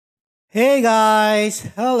Hey guys,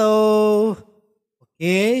 hello.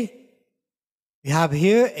 Okay, we have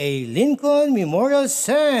here a Lincoln Memorial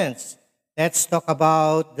Sands. Let's talk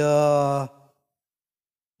about the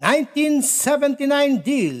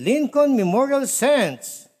 1979D Lincoln Memorial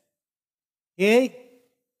Sands. Okay,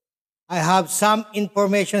 I have some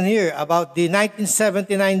information here about the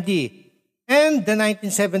 1979D and the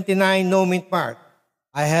 1979 no mint mark.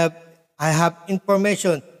 I have I have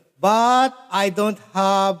information, but I don't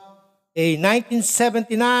have a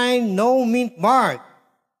 1979 no mint mark.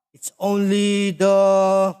 It's only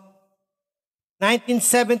the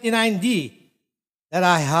 1979D that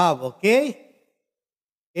I have, okay?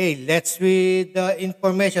 Okay, let's read the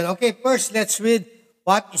information. Okay, first let's read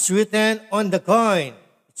what is written on the coin.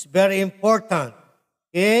 It's very important.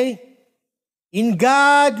 Okay? In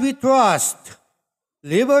God we trust.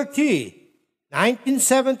 Liberty.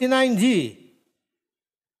 1979D.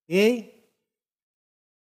 Okay?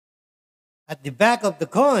 At the back of the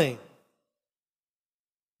coin.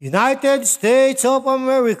 United States of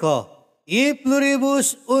America. E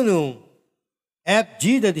pluribus unum.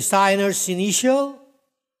 FG, the designer's initial.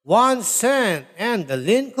 1 cent and the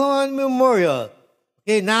Lincoln Memorial.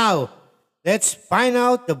 Okay, now let's find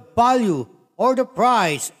out the value or the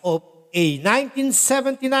price of a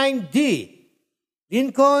 1979D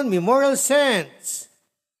Lincoln Memorial Sands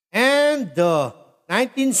and the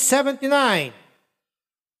 1979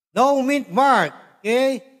 no mint mark.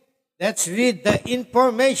 Okay, let's read the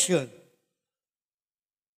information.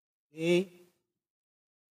 Okay.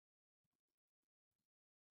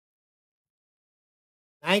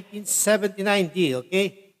 1979D,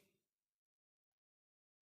 okay?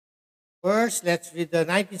 First, let's read the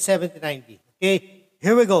 1979D. Okay,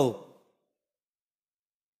 here we go.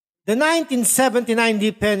 The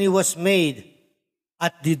 1979D penny was made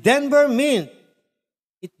at the Denver Mint.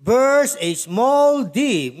 It bears a small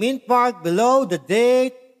D mint mark below the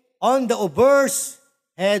date on the obverse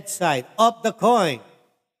head side of the coin.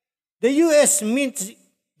 The US Mint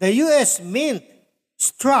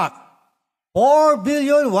struck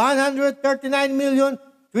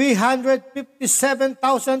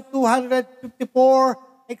 4,139,357,254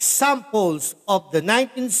 examples of the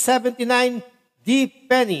 1979 D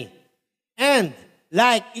penny, and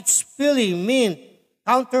like its Philly Mint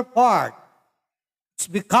counterpart, it's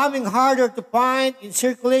becoming harder to find in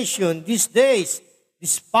circulation these days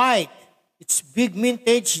despite its big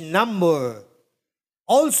mintage number.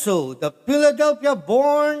 Also, the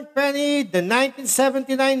Philadelphia-born penny, the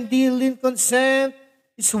 1979D Lincoln cent,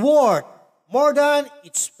 is worth more than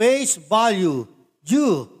its face value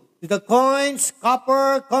due to the coin's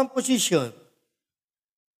copper composition.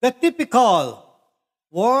 The typical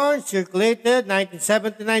worn circulated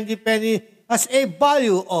 1979D penny has a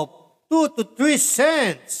value of 2 to 3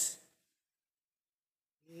 cents.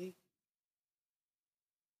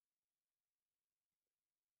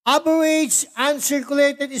 Average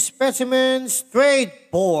uncirculated specimens trade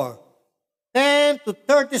for 10 to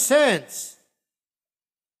 30 cents.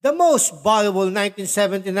 The most valuable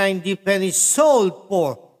 1979D penny sold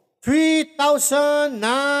for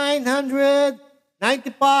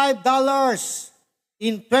 $3,995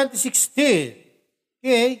 in 2016.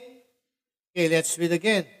 Okay, let's read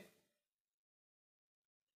again.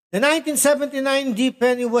 The 1979 D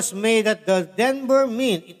penny was made at the Denver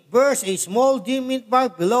Mint. It bears a small D mint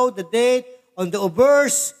mark below the date on the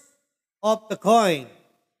obverse of the coin.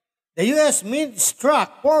 The U.S. Mint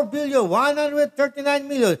struck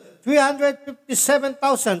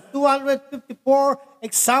 4,139,357,254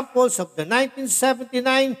 examples of the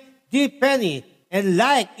 1979 D penny, and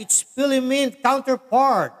like its Philly Mint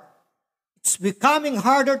counterpart, it's becoming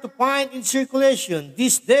harder to find in circulation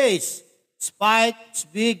these days despite its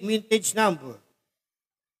big mintage number.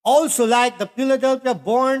 Also, like the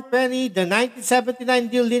Philadelphia-born penny, the 1979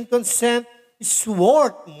 D Lincoln cent is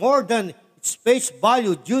worth more than its face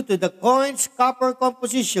value due to the coin's copper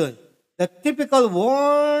composition. The typical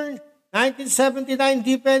worn 1979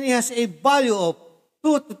 D penny has a value of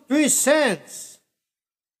 2 to 3 cents.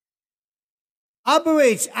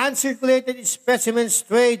 Average uncirculated specimens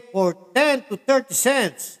trade for 10 to 30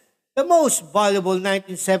 cents. The most valuable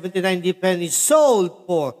 1979 D penny sold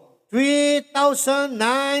for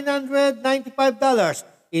 $3,995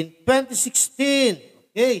 in 2016.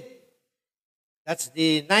 Okay, that's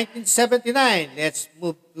the 1979. Let's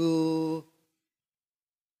move to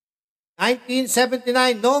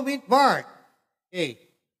 1979 no mint mark. Okay,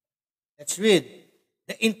 let's read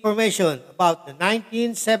the information about the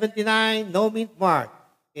 1979 no mint mark.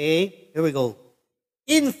 Okay, here we go.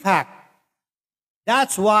 In fact,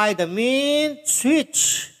 that's why the mint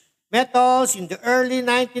switch metals in the early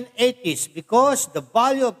 1980s because the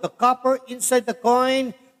value of the copper inside the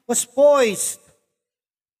coin was poised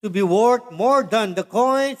to be worth more than the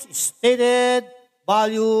coin's stated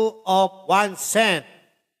value of 1 cent.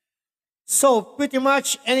 So pretty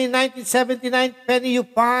much any 1979 penny you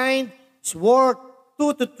find is worth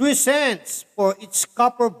 2 to 3 cents for its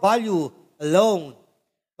copper value alone.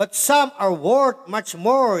 But some are worth much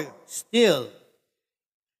more still.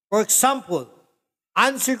 For example,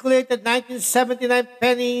 uncirculated 1979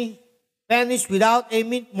 pennies without a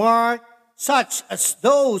mint mark, such as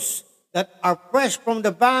those that are fresh from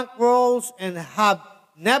the bank rolls and have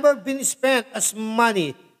never been spent as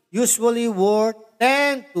money, usually worth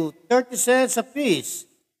 10 to 30 cents apiece.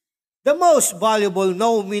 The most valuable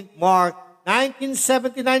no mint mark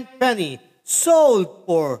 1979 penny sold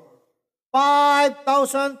for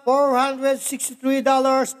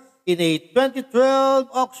 $5,463 in a 2012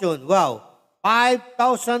 auction. Wow,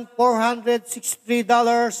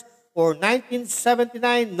 $5,463 for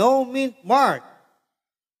 1979 no mint mark.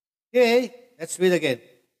 Okay, let's read again.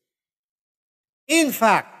 In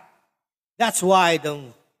fact, that's why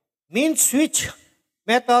the mint switch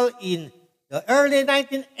metal in the early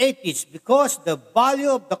 1980s because the value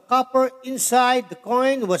of the copper inside the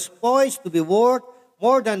coin was poised to be worth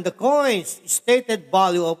more than the coin's stated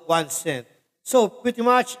value of 1 cent. So pretty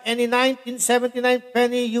much any 1979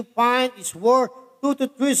 penny you find is worth 2 to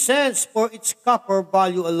 3 cents for its copper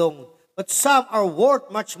value alone. But some are worth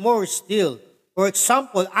much more still. For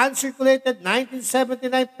example, uncirculated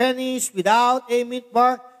 1979 pennies without a mint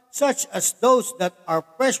mark, such as those that are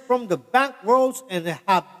fresh from the bank rolls and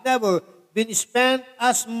have never been spent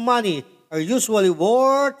as money, are usually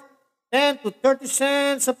worth 10 to 30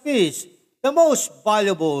 cents apiece. The most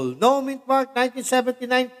valuable no mint mark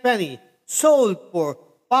 1979 penny sold for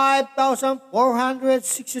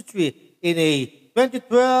 5,463 in a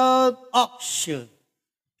 2012 auction.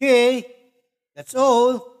 Okay, that's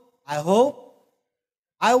all. I hope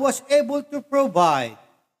I was able to provide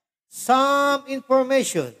some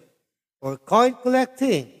information for coin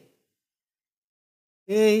collecting.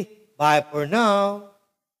 Okay, bye for now.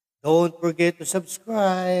 Don't forget to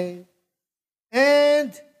subscribe.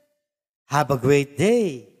 And have a great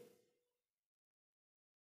day.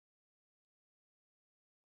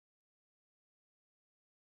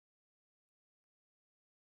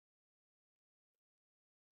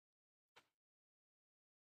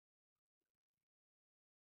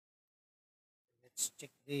 Let's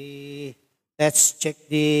check the let's check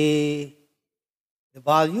the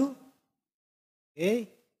value. Okay.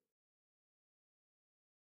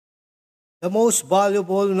 The most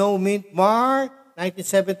valuable no mint mark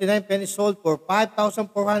 1979 penny sold for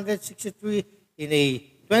 5,463 in a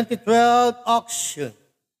 2012 auction.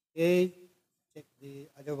 Okay. Check the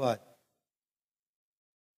other one.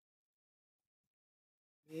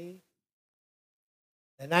 Okay.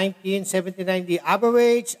 The 1979, the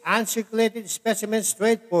average uncirculated specimens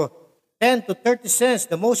trade for 10 to 30 cents.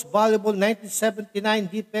 The most valuable 1979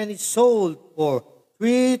 D penny sold for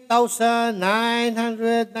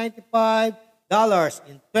 $3,995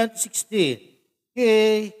 in 2016.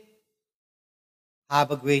 Okay.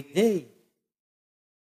 Have a great day.